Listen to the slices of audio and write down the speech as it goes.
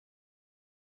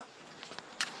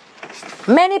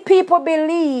Many people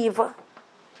believe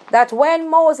that when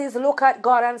Moses looked at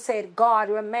God and said, God,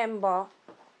 remember,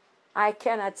 I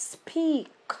cannot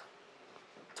speak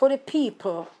to the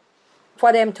people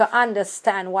for them to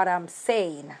understand what I'm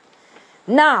saying.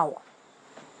 Now,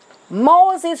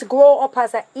 Moses grew up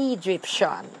as an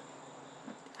Egyptian.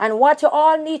 And what you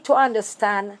all need to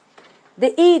understand,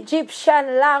 the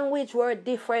Egyptian language were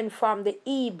different from the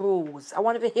Hebrews. I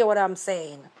want you to hear what I'm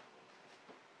saying.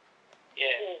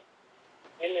 Yes.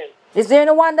 Amen. Is there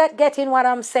anyone that getting what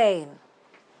I'm saying?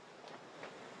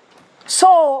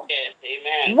 So, Yes.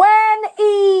 Amen. when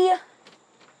he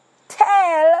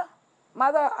tell,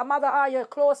 mother, are you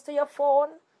close to your phone?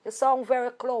 You sound very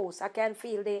close. I can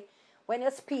feel when you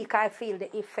speak, I feel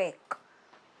the effect.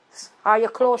 Are you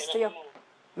close to your,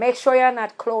 make sure you're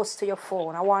not close to your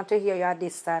phone. I want to hear you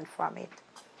distant from it.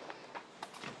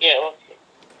 Yeah, okay.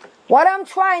 What I'm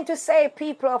trying to say,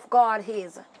 people of God,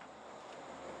 is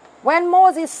when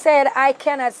Moses said, I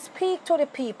cannot speak to the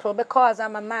people because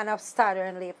I'm a man of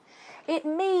stuttering lips, it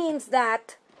means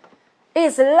that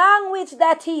his language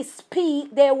that he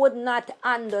speak, they would not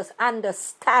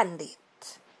understand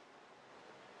it.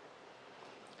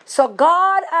 So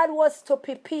God was to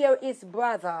prepare his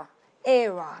brother,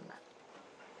 Aaron.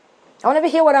 I want to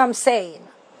hear what I'm saying.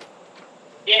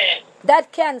 Yeah.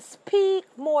 That can speak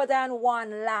more than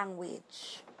one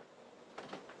language.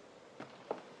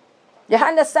 You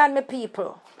understand me,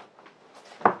 people?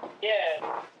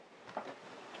 Yeah.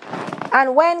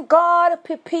 And when God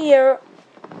prepare,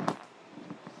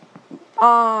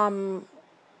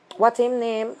 what's his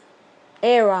name?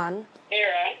 Aaron.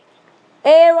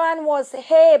 Aaron was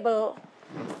able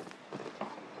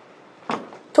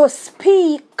to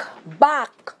speak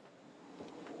back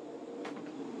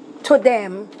to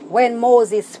them when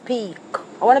Moses speak.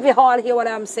 I want to be all hear what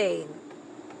I'm saying.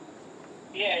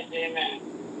 Yes, amen.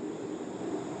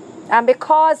 And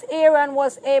because Aaron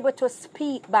was able to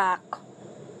speak back,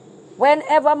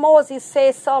 whenever Moses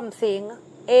says something,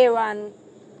 Aaron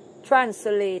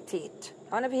translate it.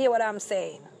 I want to hear what I'm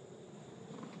saying.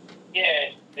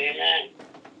 Yes, amen.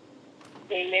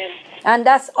 Amen. And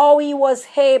that's how he was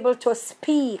able to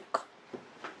speak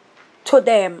to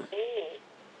them.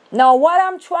 Now, what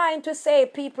I'm trying to say,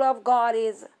 people of God,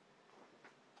 is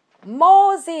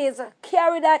Moses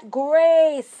carried that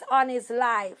grace on his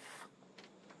life.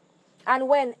 And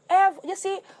whenever, you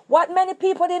see, what many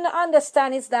people didn't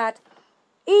understand is that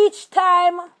each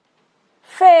time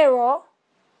Pharaoh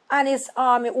and his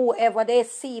army, whoever, they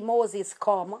see Moses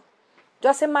come,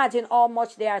 just imagine how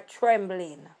much they are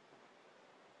trembling.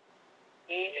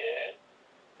 Yeah.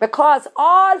 Because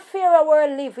all Pharaoh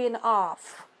were living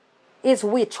off is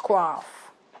witchcraft.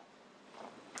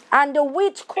 And the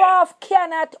witchcraft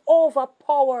cannot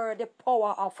overpower the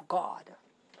power of God.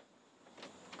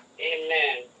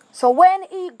 Amen. So when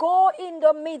he go in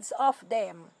the midst of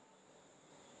them,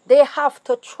 they have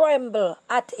to tremble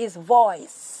at his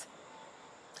voice,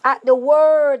 at the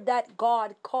word that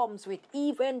God comes with,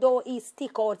 even though he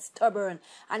stick out stubborn.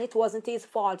 And it wasn't his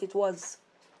fault, it was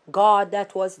God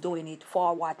that was doing it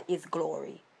for what? His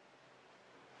glory.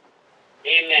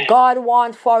 Amen. God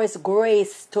wants for his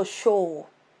grace to show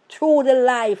through the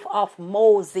life of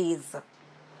Moses.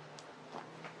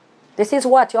 This is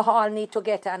what you all need to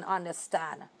get and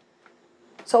understand.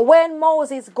 So when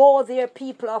Moses goes there,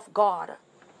 people of God,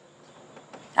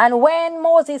 and when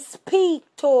Moses speak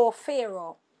to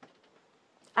Pharaoh,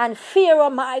 and Pharaoh,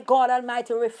 my God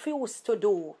Almighty, refused to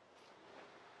do,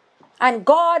 and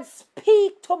God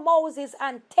speak to Moses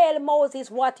and tell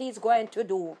Moses what he's going to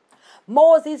do,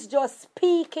 Moses just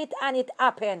speak it and it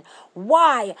happened.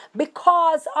 Why?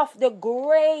 Because of the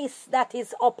grace that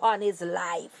is upon his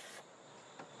life.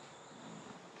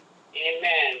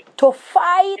 Amen. To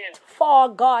fight for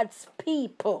God's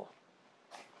people.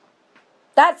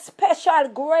 That special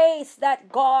grace that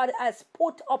God has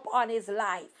put upon his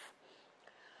life.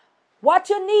 What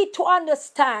you need to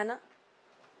understand,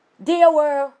 there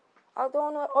were, I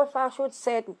don't know if I should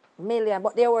say million,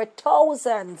 but there were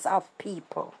thousands of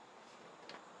people.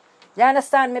 You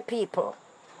understand me, people?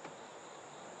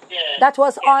 Yes. That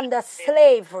was under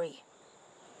slavery.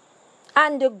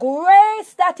 And the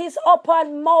grace that is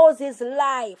upon Moses'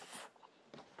 life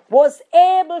was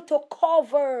able to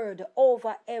cover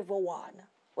over everyone.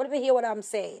 What do you hear what I'm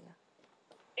saying?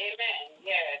 Amen.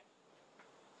 Yes.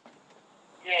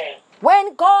 Yes.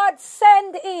 When God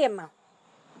sent him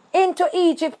into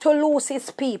Egypt to loose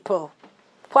his people,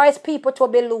 for his people to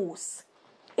be loose,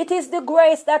 it is the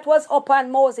grace that was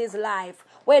upon Moses' life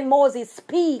when Moses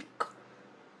speak.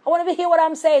 I want to hear what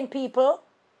I'm saying, people.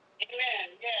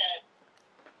 Amen. Yes.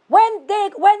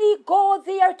 When he go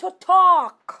there to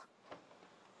talk,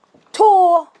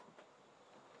 to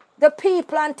the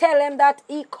people and tell them that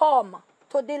he come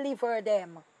to deliver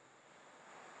them.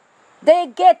 They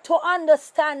get to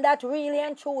understand that really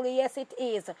and truly, yes it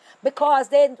is. Because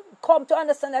they come to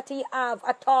understand that he have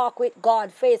a talk with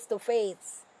God face to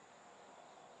face.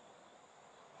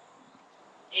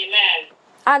 Amen.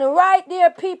 And right there,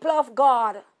 people of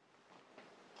God,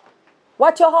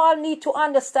 what you all need to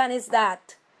understand is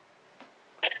that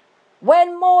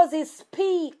when Moses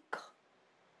speak,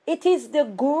 it is the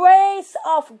grace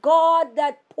of God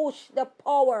that push the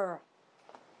power.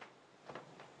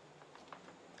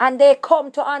 And they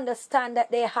come to understand that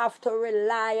they have to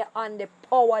rely on the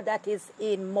power that is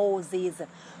in Moses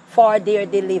for their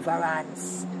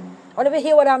deliverance. Want to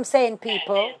hear what I'm saying,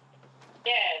 people?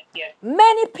 Yes, yes.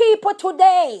 Many people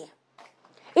today,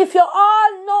 if you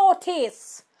all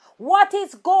notice what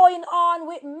is going on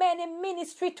with many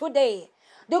ministry today,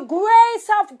 the grace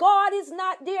of God is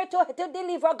not there to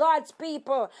deliver God's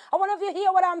people. I want to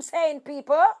hear what I'm saying,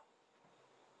 people.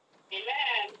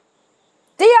 Amen.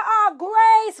 There are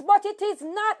grace, but it is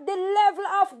not the level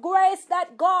of grace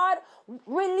that God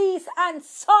released on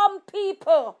some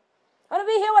people. I want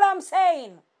to hear what I'm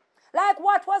saying. Like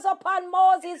what was upon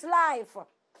Moses' life.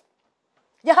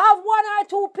 You have one or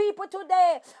two people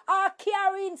today are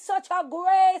carrying such a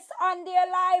grace on their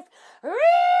life.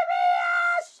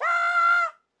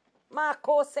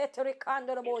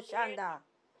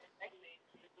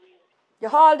 You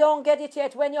all don't get it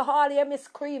yet. When you all hear me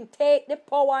scream, take the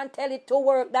power and tell it to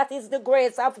work. That is the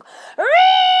grace of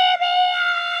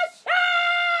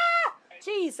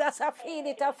Jesus. I feel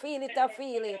it, I feel it, I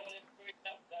feel it.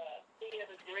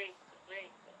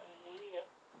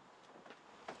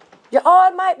 You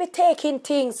all might be taking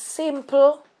things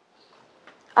simple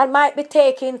and might be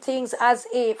taking things as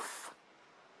if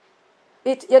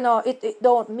it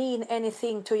don't mean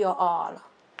anything to you all.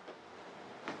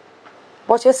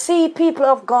 But you see, people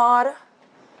of God,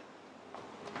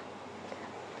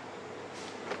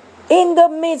 in the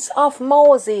midst of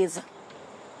Moses,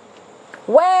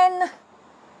 when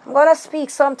I'm going to speak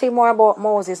something more about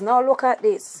Moses. Now look at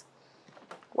this.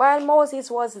 While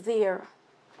Moses was there,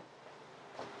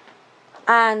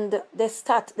 and they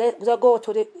go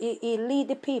to he lead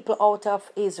the people out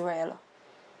of Israel.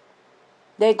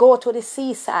 They go to the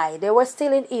seaside. They were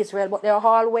still in Israel, but they were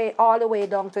all the way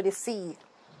down to the sea.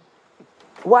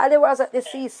 While they was at the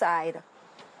seaside,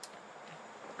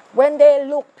 when they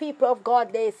look, people of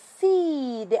God, they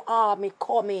see the army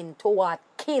coming to what?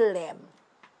 Kill them.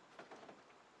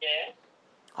 Yeah.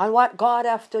 And what God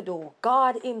have to do?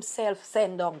 God himself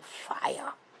send down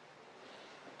fire.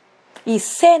 He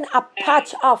sent a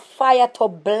patch of fire to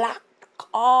block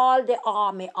all the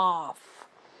army off.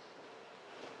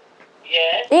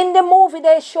 Yes. In the movie,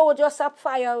 they show just a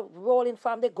fire rolling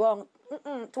from the ground.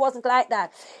 It wasn't like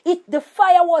that. The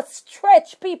fire was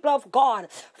stretched, people of God,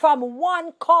 from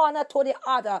one corner to the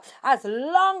other. As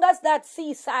long as that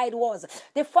seaside was,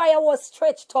 the fire was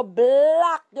stretched to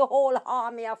block the whole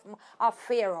army of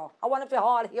Pharaoh. I want you to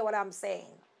all hear what I'm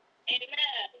saying.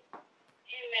 Amen.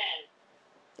 Amen.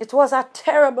 It was a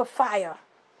terrible fire.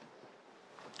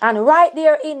 And right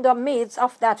there in the midst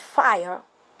of that fire,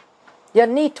 you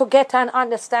need to get and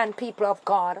understand, people of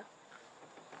God.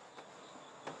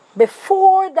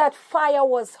 Before that fire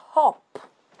was up,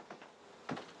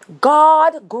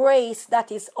 God's grace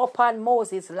that is upon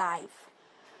Moses' life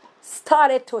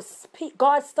started to speak.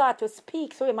 God started to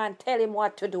speak to him and tell him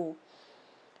what to do.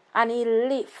 And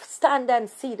he stand and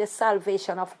see the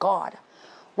salvation of God.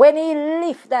 When he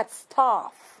lift that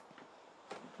staff,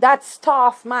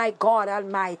 my God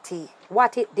Almighty,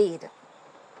 what it did,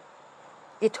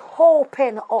 it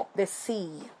opened up the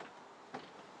sea.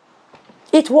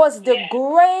 It was the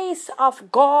grace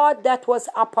of God that was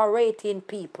operating,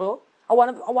 people. I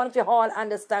want you all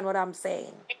understand what I'm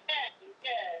saying.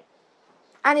 Yes.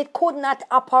 And it could not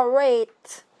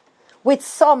operate with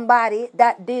somebody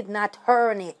that did not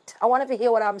earn it. I want you to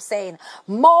hear what I'm saying.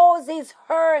 Moses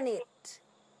earned it.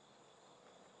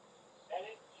 That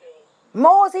is true.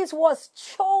 Moses was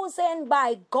chosen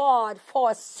by God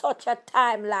for such a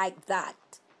time like that,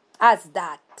 as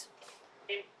that,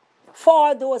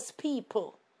 for those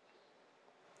people.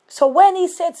 So when he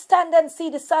said, stand and see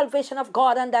the salvation of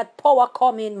God and that power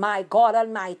coming, my God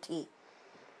Almighty,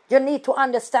 you need to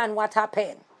understand what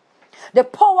happened. The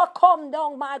power come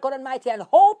down, my God Almighty, and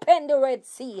open the Red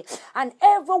Sea. And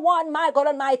everyone, my God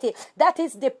Almighty, that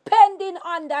is depending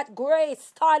on that grace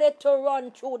started to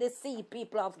run through the sea,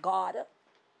 people of God.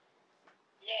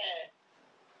 Yes.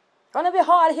 Want to be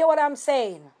hard hear what I'm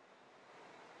saying?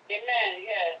 Amen.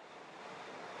 Yes.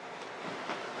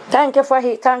 Thank you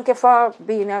for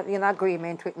being in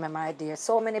agreement with me, my dear.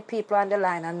 So many people on the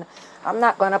line, and I'm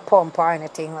not gonna pump or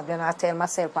anything. Then I tell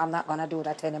myself I'm not gonna do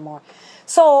that anymore.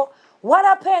 So what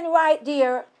happened right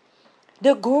there?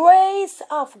 The grace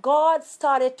of God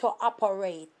started to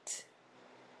operate,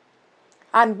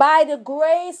 and by the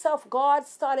grace of God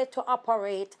started to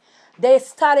operate, they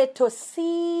started to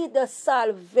see the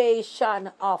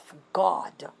salvation of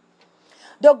God.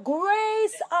 The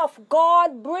grace of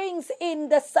God brings in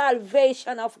the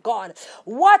salvation of God.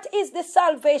 What is the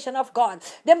salvation of God?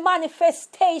 The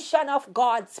manifestation of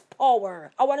God's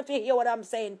power. I want you to hear what I'm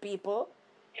saying, people.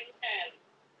 Amen.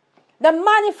 The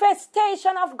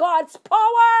manifestation of God's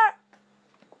power.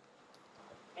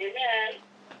 Amen.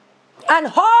 And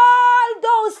all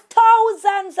those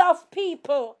thousands of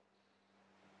people,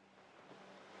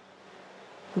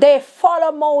 they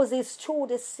follow Moses through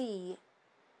the sea.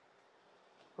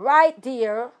 Right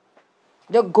there,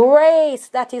 the grace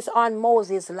that is on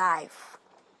Moses' life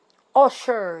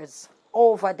ushers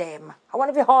over them. I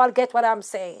wonder if you all get what I'm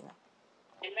saying.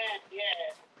 Amen.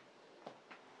 Yes.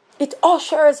 It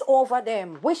ushers over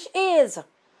them, which is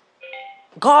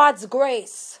God's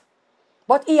grace.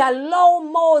 But he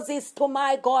allowed Moses to,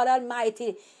 my God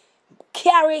Almighty,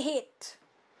 carry it.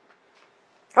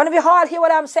 I wonder if you all hear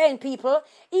what I'm saying, people.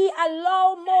 He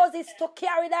allowed Moses to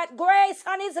carry that grace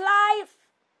on his life.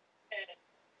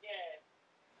 Yes.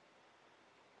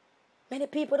 Many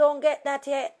people don't get that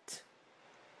yet.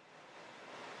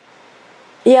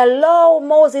 He allowed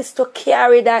Moses to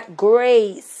carry that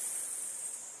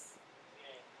grace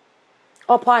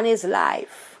upon his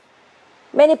life.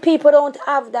 Many people don't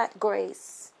have that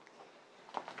grace.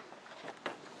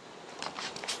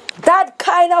 That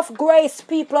kind of grace,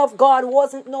 people of God,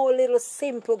 wasn't no little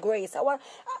simple grace.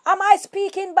 Am I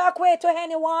speaking back way to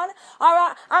anyone?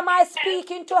 Or am I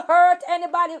speaking to hurt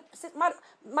anybody?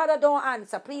 Mother, don't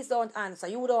answer. Please don't answer.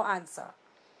 You don't answer.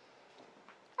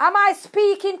 Am I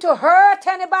speaking to hurt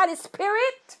anybody's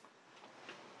spirit?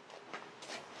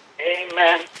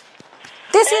 Amen.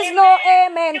 This is no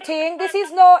amen thing. This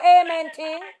is no amen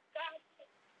thing.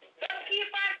 Don't keep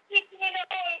on speaking in the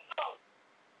Holy Ghost.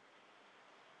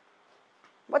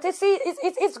 But you see,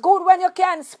 it's good when you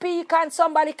can speak and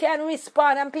somebody can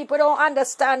respond and people don't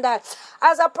understand that.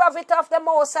 As a prophet of the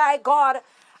Most High God,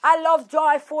 I love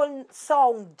joyful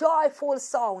sound. Joyful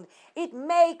sound. It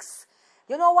makes,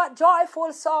 you know what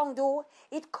joyful sound do?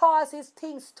 It causes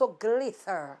things to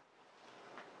glitter.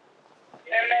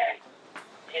 Amen.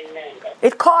 Amen.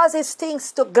 It causes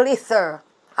things to glitter.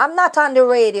 I'm not on the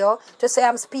radio to say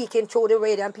I'm speaking through the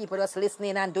radio and people just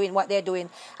listening and doing what they're doing.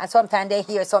 And sometimes they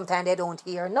hear, sometimes they don't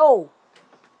hear. No.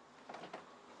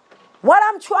 What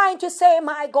I'm trying to say,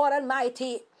 my God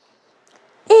Almighty,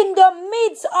 in the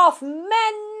midst of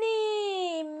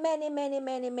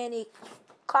many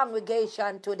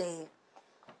congregation today,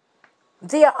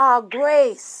 there are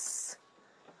grace.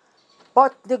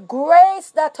 But the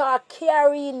grace that are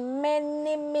carrying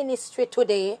many ministry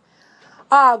today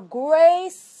are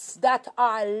grace that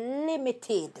are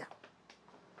limited.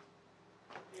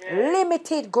 Yes.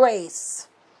 Limited grace.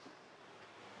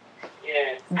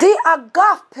 Yes. The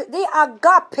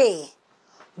agape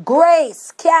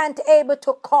grace can't able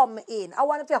to come in. I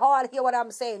want you to all hear what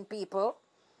I'm saying, people.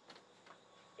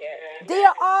 Yes.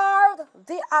 You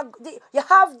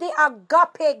have the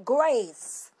agape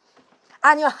grace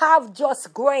and you have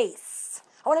just grace.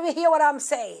 I want you to hear what I'm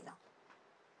saying.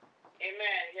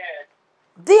 Amen. Yes.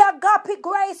 The agape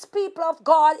grace, people of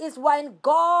God, is when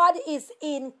God is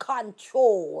in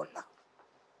control.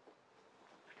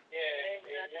 Yes.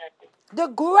 Amen. The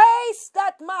grace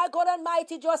that my God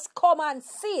Almighty just come and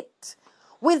sit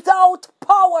without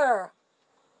power.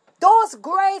 Those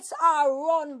grace are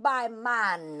run by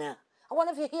man. I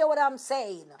wonder if you hear what I'm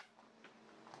saying.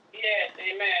 Yes.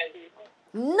 Amen.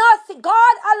 Nothing.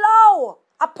 God allow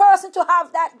a person to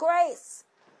have that grace.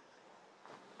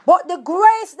 But the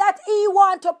grace that he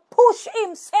want to push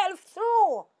himself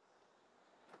through,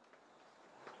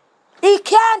 he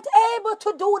can't able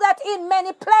to do that in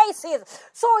many places.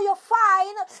 So you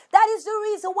find, that is the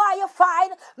reason why you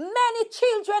find many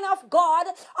children of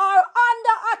God are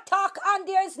under attack and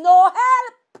there is no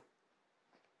help.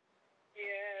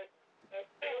 Yes. That's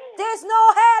true. There's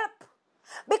no help.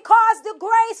 Because the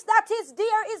grace that is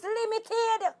there is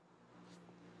limited.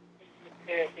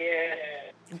 Yes. Yes.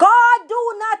 God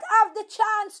do not have the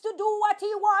chance to do what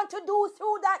he want to do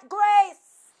through that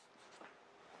grace.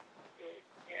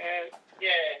 Yes.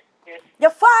 Yes. Yes. You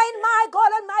find, my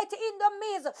God Almighty, in the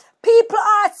midst, people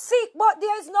are sick, but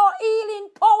there is no healing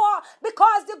power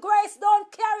because the grace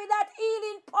don't carry that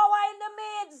healing power in the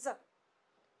midst.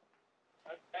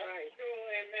 That's right. True.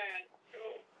 Amen.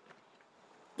 True.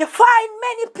 You find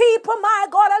many people, my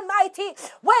God Almighty,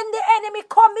 when the enemy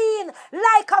come in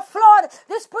like a flood,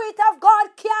 the Spirit of God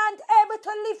can't able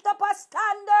to lift up a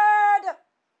standard.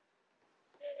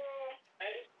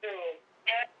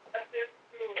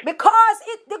 Because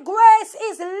the grace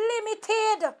is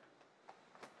limited.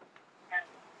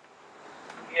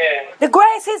 Yeah. The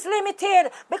grace is limited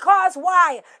because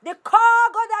why? The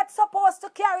cargo that's supposed to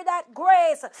carry that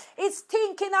grace is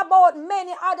thinking about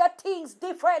many other things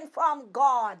different from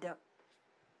God.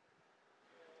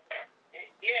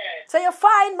 Yeah. So you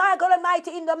find, my God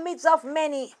Almighty, in the midst of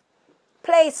many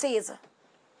places,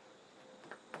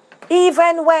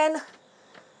 even when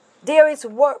there is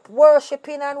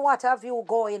worshiping and what have you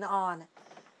going on,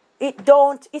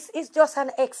 it's just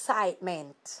an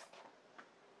excitement.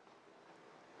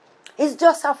 It's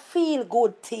just a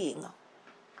feel-good thing.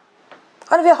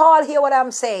 How do we all hear what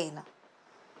I'm saying?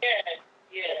 Yeah.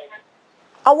 Yeah.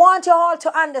 I want you all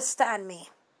to understand me.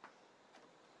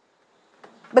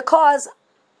 Because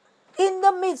in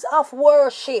the midst of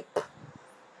worship,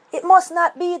 it must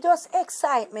not be just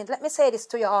excitement. Let me say this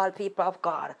to you all, people of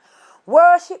God.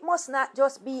 Worship must not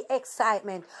just be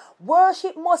excitement.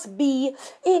 Worship must be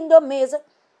in the midst.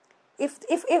 If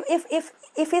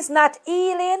it's not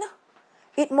healing,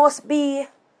 it must be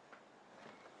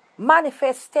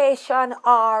manifestation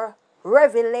or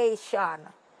revelation.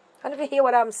 Can you hear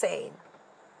what I'm saying?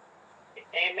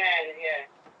 Amen. Yeah.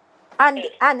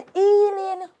 And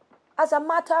healing, as a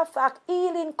matter of fact,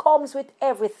 healing comes with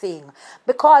everything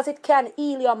because it can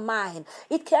heal your mind.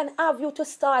 It can have you to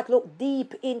start look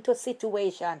deep into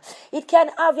situation. It can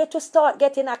have you to start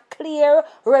getting a clear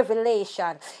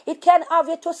revelation. It can have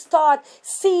you to start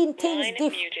seeing things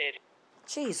different.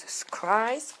 Jesus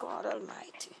Christ, God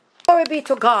Almighty. Glory be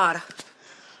to God.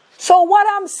 So what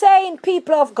I'm saying,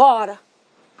 people of God,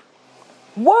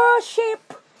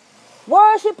 worship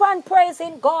and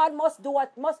praising God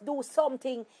must do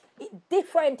something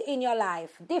different in your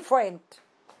life. Different.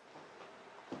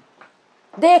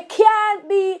 They can't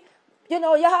be, you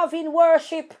have in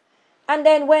worship and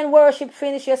then when worship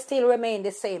finishes, you still remain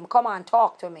the same. Come on,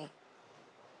 talk to me.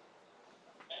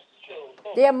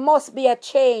 There must be a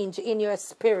change in your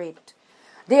spirit.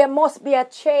 There must be a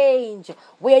change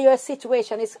where your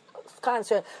situation is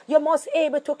concerned. You must be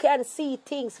able to can see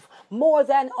things more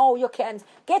than how you can.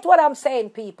 Get what I'm saying,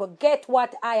 people. Get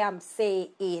what I am saying.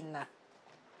 Yeah.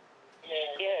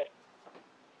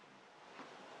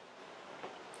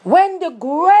 When the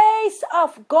grace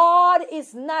of God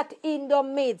is not in the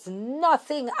midst,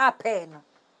 nothing happens.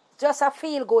 Just a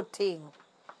feel-good thing.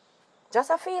 Just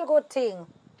a feel-good thing.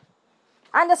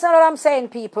 Understand what I'm saying,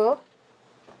 people?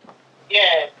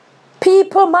 Yeah.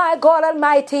 People, my God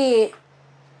Almighty,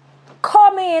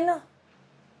 coming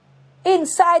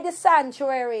inside the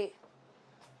sanctuary.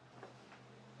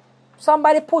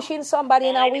 Somebody pushing somebody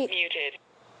in a week.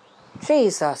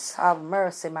 Jesus, have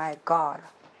mercy, my God.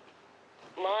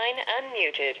 Line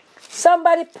unmuted.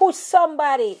 Somebody push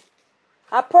somebody.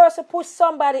 A person push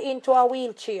somebody into a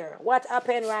wheelchair. What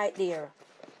happened right there?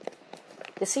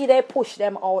 You see, they push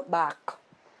them out back.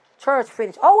 Church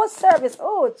finished. Our service,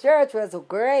 church was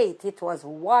great. It was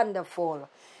wonderful.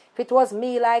 If it was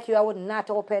me like you, I would not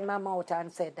open my mouth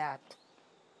and say that.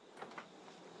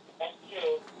 That's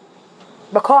true.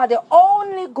 Because the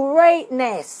only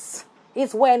greatness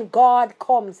is when God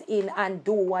comes in and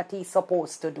do what he's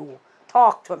supposed to do.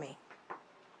 Talk to me.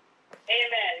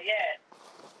 Amen. Yeah.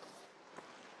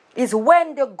 Is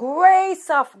when the grace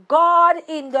of God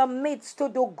in the midst to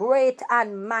do great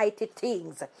and mighty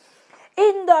things.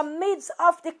 In the midst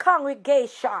of the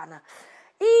congregation,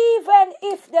 even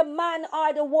if the man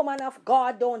or the woman of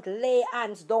God don't lay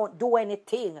hands, don't do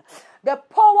anything, the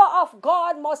power of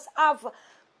God must have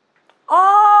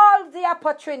all the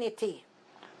opportunity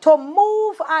to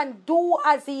move and do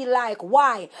as he like.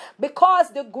 Why?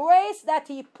 Because the grace that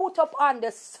he put up on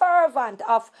the servant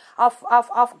of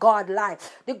God's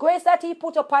life, the grace that he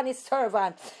put upon his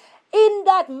servant, in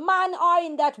that man or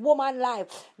in that woman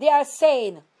life, they are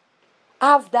saying,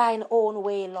 have thine own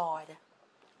way, Lord.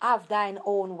 Have thine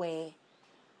own way.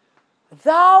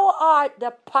 Thou art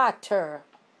the potter.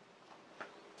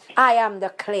 I am the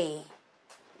clay.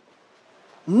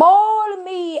 Mold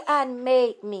me and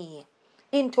make me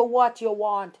into what you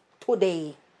want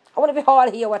today. I want to be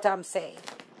all hear what I'm saying.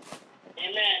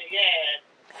 Amen.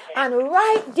 Yeah. And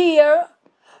right there,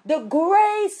 the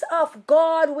grace of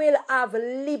God will have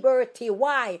liberty.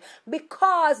 Why?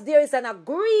 Because there is an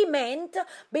agreement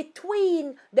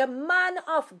between the man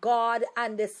of God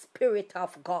and the Spirit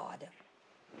of God.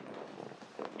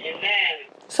 Amen.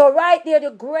 So right there,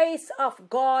 the grace of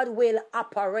God will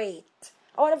operate.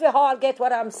 I wonder if you all get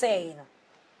what I'm saying.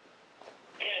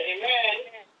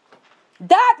 Amen.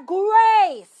 That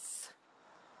grace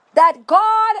that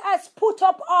God has put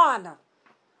up on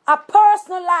a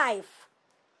personal life,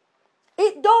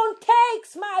 it don't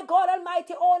takes, my God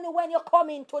Almighty, only when you come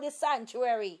into the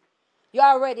sanctuary. You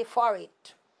are ready for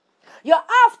it. You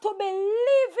have to be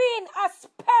living a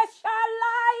special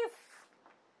life.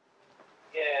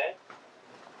 Yeah.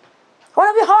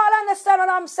 Want to be all understand what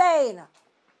I'm saying?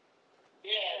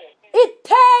 Yeah. It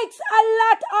takes a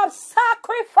lot of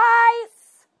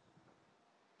sacrifice.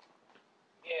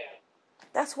 Yeah.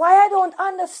 That's why I don't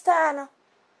understand.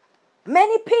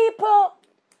 Many people,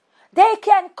 they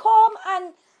can come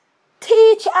and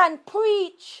teach and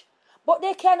preach, but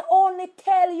they can only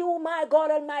tell you, my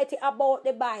God Almighty, about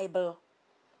the Bible.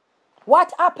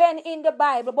 What happened in the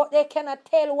Bible, but they cannot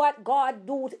tell what God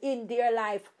does in their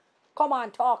life. Come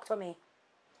on, talk to me.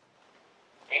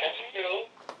 That's true.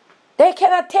 They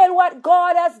cannot tell what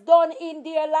God has done in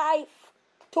their life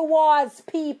towards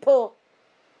people.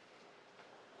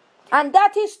 And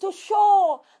that is to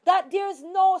show that there is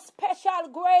no special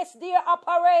grace there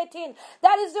operating.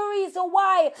 That is the reason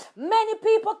why many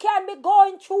people can be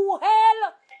going through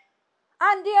hell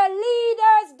and their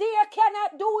leaders there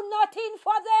cannot do nothing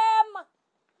for them.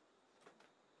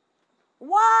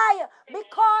 Why?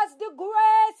 Because the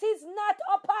grace is not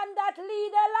upon that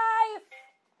leader life.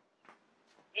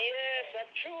 Yes,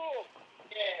 that's true.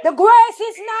 The grace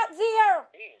is not there.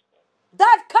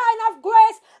 That kind of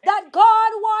grace that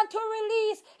God wants to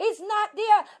release is not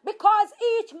there because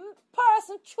each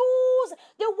person choose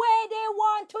the way they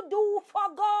want to do for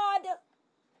God.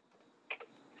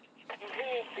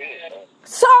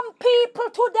 Some people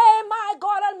today, my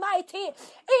God Almighty,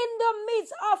 in the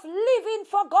midst of living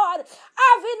for God,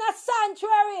 having a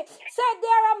sanctuary, said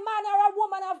they're a man or a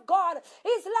woman of God.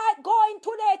 It's like going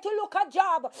today to look a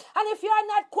job. And if you're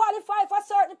not qualified for a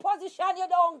certain position, you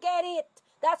don't get it.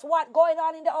 That's what's going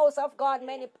on in the house of God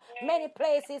many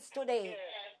places today.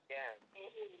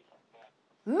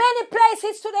 Many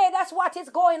places today, that's what is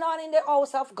going on in the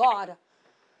house of God.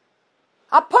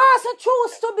 A person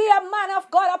chooses to be a man of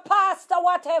God, a pastor,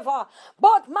 whatever.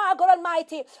 But my God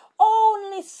Almighty,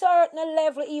 only certain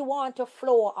level he want to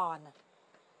flow on.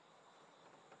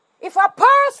 If a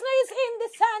person is in the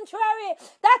sanctuary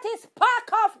that is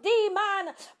pack of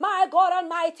demon, my God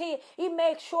Almighty, he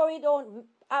makes sure he don't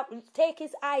take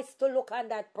his eyes to look on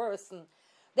that person.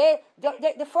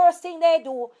 The first thing they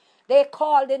do, they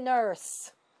call the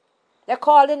nurse. They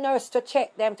call the nurse to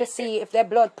check them to see if their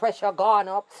blood pressure gone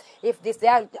up. If this,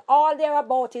 all they're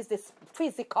about is this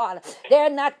physical.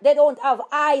 They don't have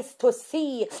eyes to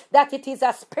see that it is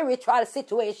a spiritual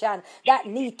situation that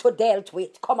need to dealt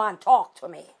with. Come on, talk to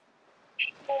me.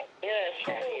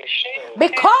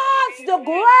 Because the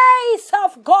grace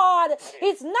of God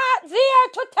is not there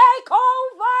to take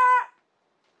over.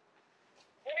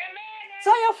 So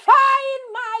you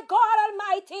find, my God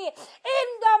Almighty, in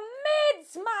the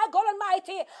midst, my God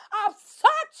Almighty, of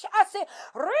such a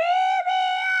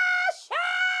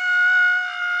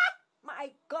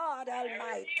my God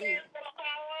Almighty.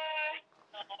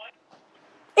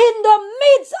 In the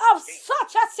midst of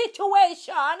such a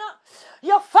situation,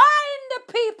 you find the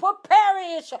people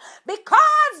perish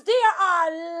because there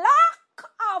are lack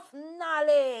of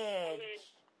knowledge.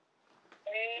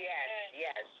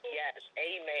 Yes.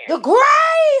 Amen. The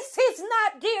grace is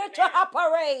not there to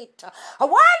operate. I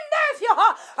wonder if you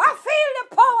feel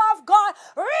the power of God.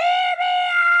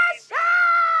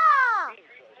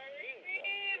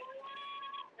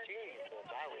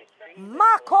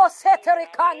 Mako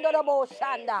seterikando robo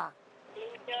shanda.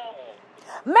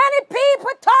 Many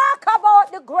people talk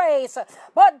about the grace,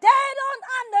 but they don't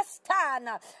understand.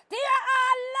 There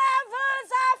are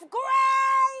levels of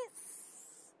grace.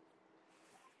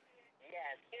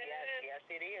 Yes,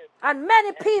 it is. And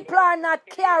many people are not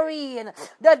carrying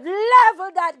the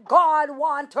level that God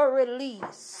wants to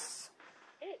release.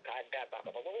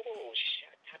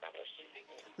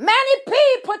 Many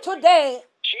people today,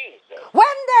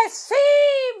 when they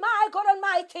see, my God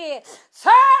Almighty,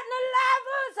 certain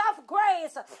levels of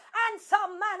grace and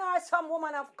some man or some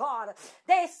woman of God,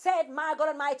 they said, my God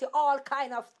Almighty, all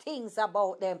kind of things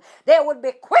about them. They would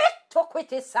be quick to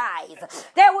criticize.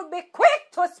 They would be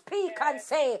quick to speak and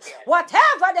say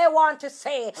whatever they want to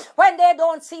say when they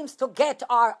don't seem to get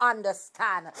or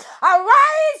understand.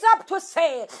 Arise up to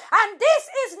say, and this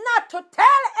is not to tell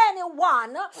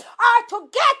anyone or to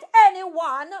get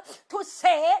anyone to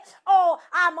say, oh,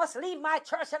 I must leave my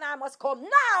church and I must come.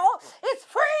 Now, it's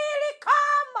freely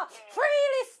come.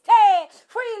 freely stay,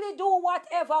 freely do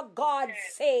whatever God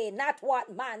say, not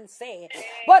what man say.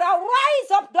 But I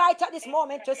rise up right at this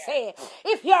moment to say,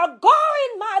 if you're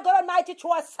going, my God Almighty, to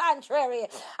a sanctuary,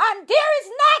 and there is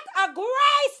not a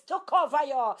grace to cover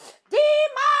you,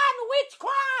 demon,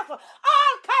 witchcraft,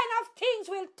 all kind of things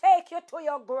will take you to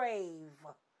your grave.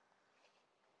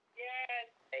 Yes.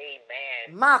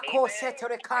 Amen. Marco Amen. said to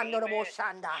the candle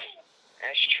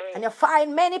That's true. and you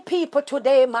find many people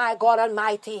today, my God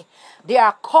Almighty, they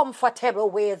are comfortable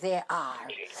where they are.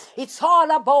 It's all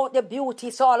about the beauty.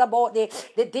 It's all about the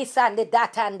this and the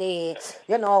that and the,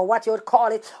 you know, what you would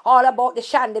call it, all about the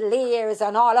chandeliers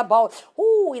and all about,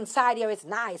 oh, inside here is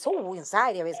nice. Oh,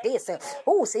 inside here is this.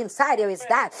 Oh, inside here is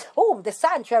that. Oh, the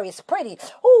sanctuary is pretty.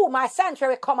 Oh, my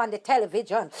sanctuary come on the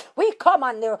television. We come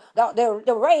on the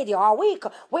radio. Or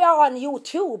we are on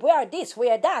YouTube. We are this, we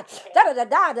are that.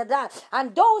 Da.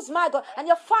 And those, my God, and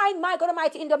you find, my God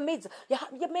Almighty, in the midst, you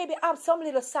maybe have some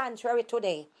little sanctuary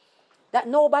today that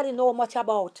nobody know much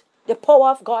about. The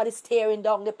power of God is tearing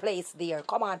down the place there.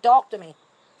 Come on, talk to me.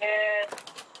 Yes.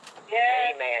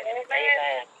 Yes. Amen.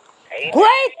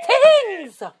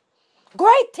 Amen.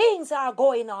 Great things are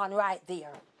going on right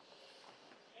there.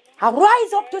 I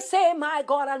rise up to say, my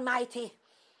God Almighty,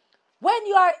 when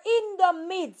you are in the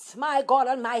midst, my God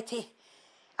Almighty,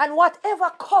 and whatever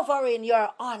covering you're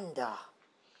under,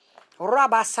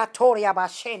 Rabba Satoria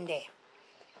Bashende.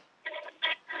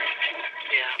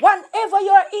 Whenever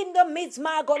you're in the midst,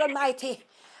 my God Almighty,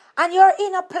 and you're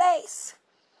in a place,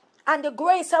 and the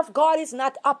grace of God is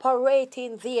not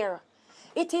operating there,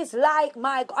 it is like,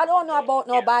 my God, I don't know about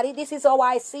nobody, this is how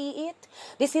I see it,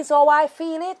 this is how I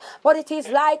feel it, but it is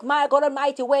like, my God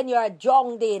Almighty, when you're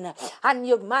joined in, and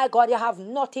you, my God, you have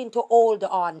nothing to hold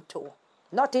on to.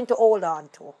 Nothing to hold on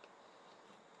to.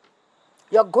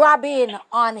 You're grabbing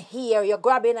on here. You're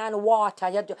grabbing on water.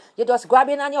 You're just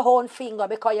grabbing on your own finger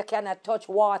because you cannot touch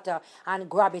water and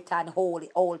grab it and hold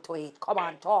to it. Come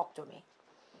on, talk to me.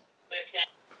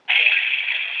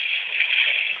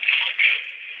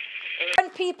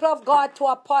 And people of God to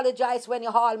apologize when you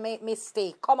all make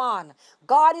mistake. Come on.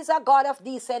 God is a God of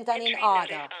decent and in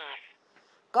order.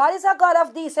 God is a God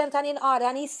of decent and in order,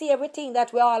 and He sees everything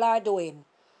that we all are doing.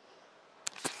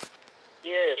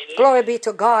 Yes. Glory be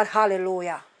to God.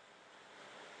 Hallelujah.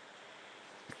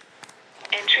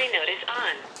 Entry notice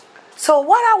on. So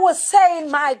what I was saying,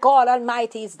 my God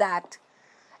Almighty, is that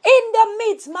in the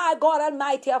midst, my God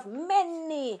Almighty, of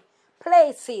many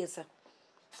places,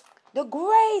 the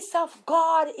grace of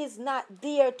God is not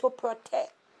there to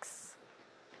protect.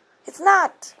 It's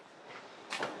not.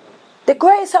 The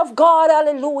grace of God,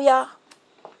 hallelujah,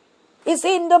 is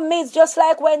in the midst, just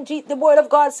like when the word of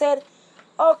God said,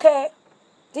 okay,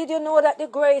 did you know that the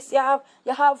grace, you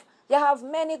have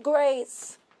many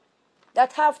grace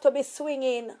that have to be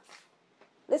swinging.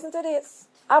 Listen to this.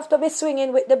 Have to be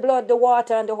swinging with the blood, the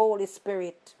water, and the Holy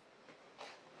Spirit.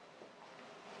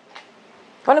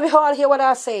 Want to be all hear what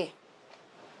I say?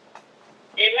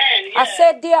 Amen. I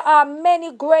said there are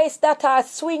many grace that are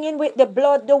swinging with the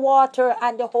blood, the water,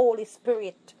 and the Holy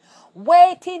Spirit,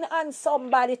 waiting on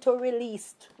somebody to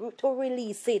release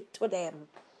it to them.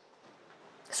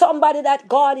 Somebody that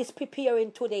God is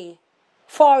preparing today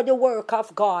for the work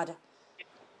of God.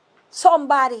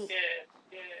 Somebody.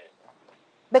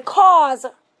 Because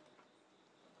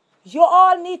you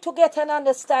all need to get and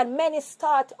understand, many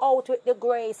start out with the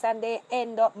grace and they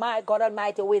end up, my God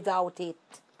Almighty, without it.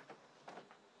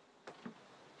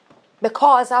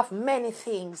 Because of many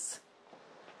things.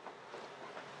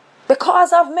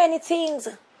 Because of many things.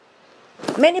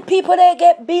 Many people, they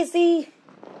get busy.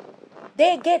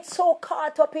 They get so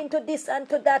caught up into this and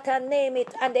to that and name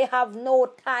it, and they have no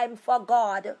time for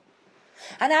God.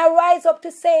 And I rise up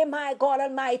to say, my God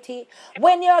Almighty,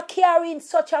 when you're carrying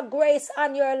such a grace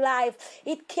on your life,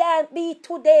 it can't be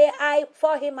today I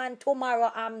for Him and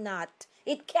tomorrow I'm not.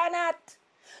 It cannot.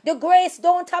 The grace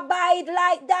don't abide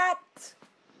like that.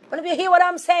 Let me hear what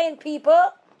I'm saying,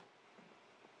 people.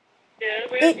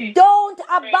 It don't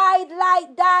abide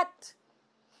like that.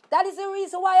 That is the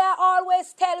reason why I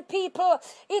always tell people,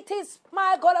 it is,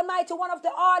 my God Almighty, one of the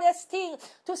hardest things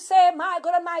to say, my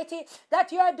God Almighty,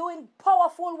 that you are doing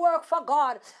powerful work for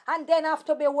God and then have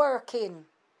to be working.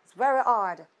 It's very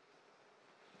hard.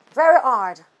 Very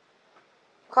hard.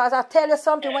 Because I tell you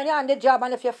something, when you're on the job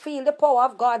and if you feel the power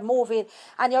of God moving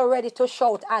and you're ready to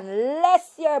shout,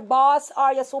 unless your boss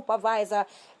or your supervisor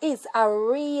is a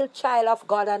real child of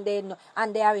God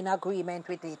and they are in agreement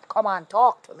with it. Come on,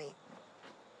 talk to me.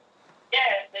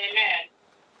 Yes, amen.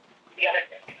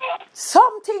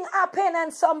 Something happened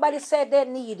and somebody said they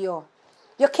need you.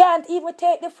 You can't even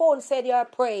take the phone and say you're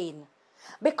praying.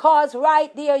 Because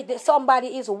right there,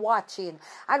 somebody is watching.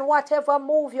 And whatever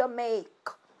move you make,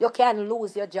 you can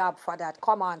lose your job for that.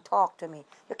 Come on, talk to me.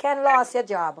 You can lose your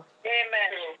job.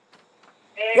 Amen.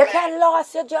 You can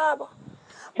lose your job.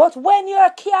 But when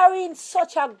you're carrying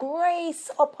such a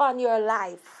grace upon your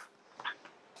life,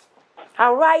 I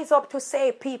rise up to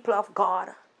say, people of God,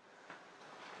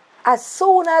 as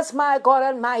soon as my God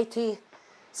Almighty,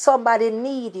 somebody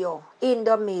need you in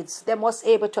the midst, they must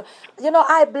able to,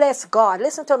 I bless God.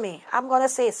 Listen to me. I'm going to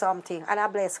say something, and I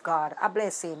bless God. I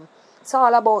bless him. It's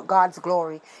all about God's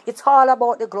glory. It's all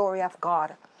about the glory of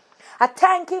God. I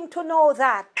thank him to know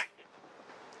that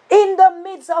in the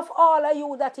midst of all of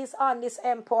you that is on this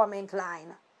empowerment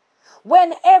line,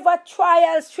 whenever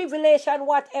trials, tribulation,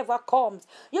 whatever comes,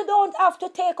 you don't have to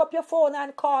take up your phone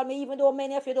and call me, even though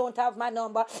many of you don't have my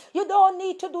number. You don't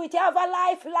need to do it. You have a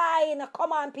lifeline.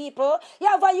 Come on, people. You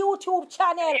have a YouTube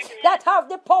channel that have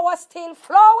the power still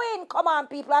flowing. Come on,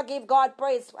 people. I give God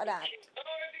praise for that.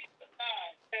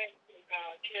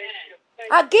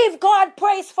 I give God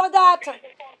praise for that.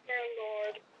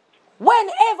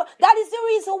 Whenever, that is the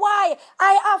reason why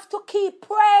I have to keep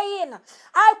praying.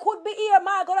 I could be here,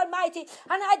 my God Almighty,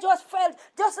 and I just felt,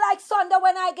 just like Sunday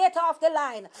when I get off the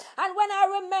line. And when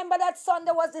I remember that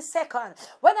Sunday was the second,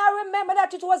 when I remember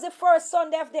that it was the first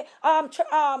Sunday of the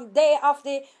day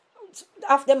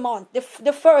of the month,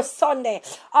 the first Sunday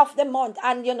of the month,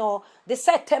 and the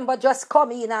September just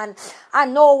come in, and I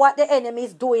know what the enemy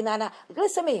is doing. And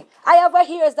listen to me, I have a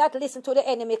ears that listen to the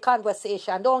enemy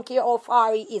conversation. Don't care how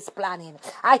far he is planning.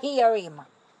 I hear him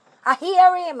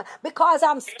because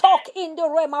I'm stuck in the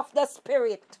realm of the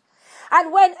spirit.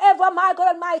 And whenever, my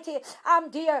God Almighty, I'm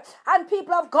there, and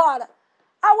people of God,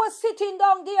 I was sitting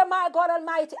down there, my God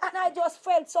Almighty, and I just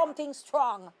felt something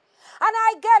strong. And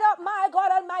I get up, my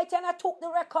God Almighty, and I took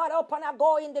the record up and I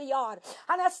go in the yard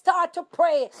and I start to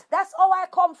pray. That's how I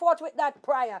come forth with that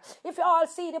prayer. If you all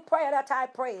see the prayer that I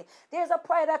pray, there's a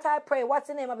prayer that I pray. What's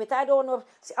the name of it? I don't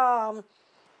know.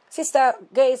 Sister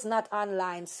Gay is not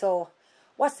online, so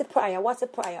what's the prayer?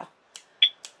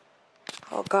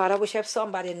 Oh God, I wish if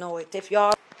somebody know it.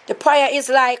 The prayer is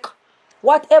like,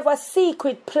 whatever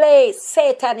secret place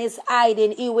Satan is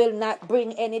hiding, he will not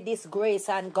bring any disgrace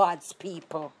on God's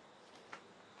people.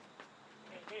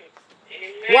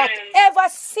 Whatever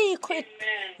secret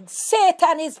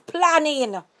Satan is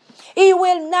planning, he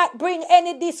will not bring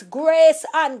any disgrace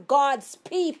on God's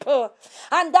people.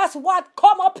 And that's what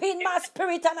come up in my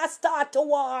spirit, and I start to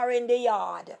war in the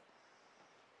yard.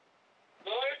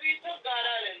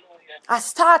 I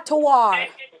start to war.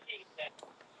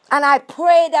 And I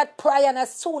pray that prayer, and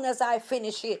as soon as I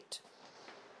finish it,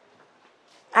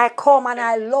 I come and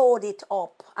I load it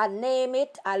up. I name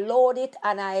it, I load it,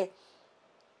 and I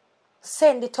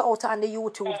send it out on the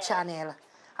YouTube channel.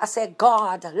 I say,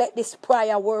 God, let this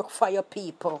prayer work for your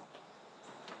people.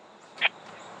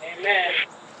 Amen.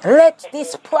 Let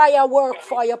this prayer work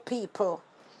for your people.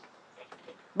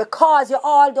 Because you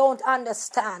all don't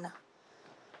understand.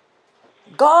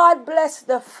 God bless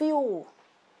the few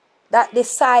that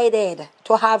decided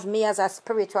to have me as a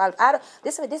spiritual.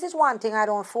 This is one thing I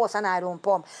don't force and I don't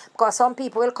pump. Because some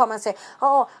people will come and say,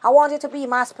 oh, I want you to be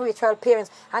my spiritual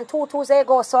parents. And 2 Tuesdays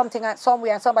ago,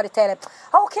 somewhere, and somebody tell them,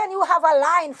 how can you have a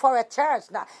line for a church?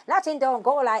 Nothing don't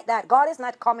go like that. God is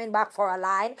not coming back for a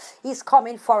line. He's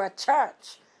coming for a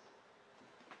church.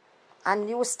 And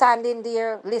you standing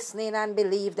there listening and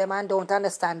believe them and don't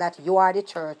understand that you are the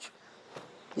church.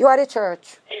 You are the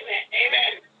church. Amen.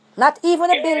 Amen. Not even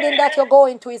the building that you go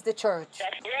into is the church.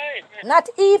 That's right. Not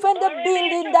even the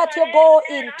building that you go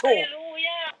into.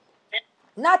 Hallelujah.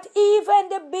 Not even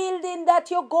the building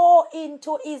that you go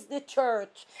into is the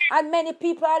church. And many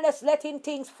people are just letting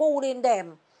things fool in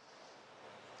them.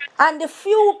 And the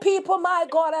few people, my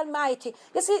God Almighty.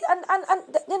 You see, and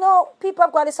people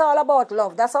of God, it's all about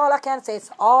love. That's all I can say. It's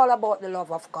all about the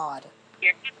love of God.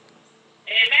 Amen.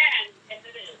 Yes,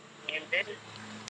 it is. Amen.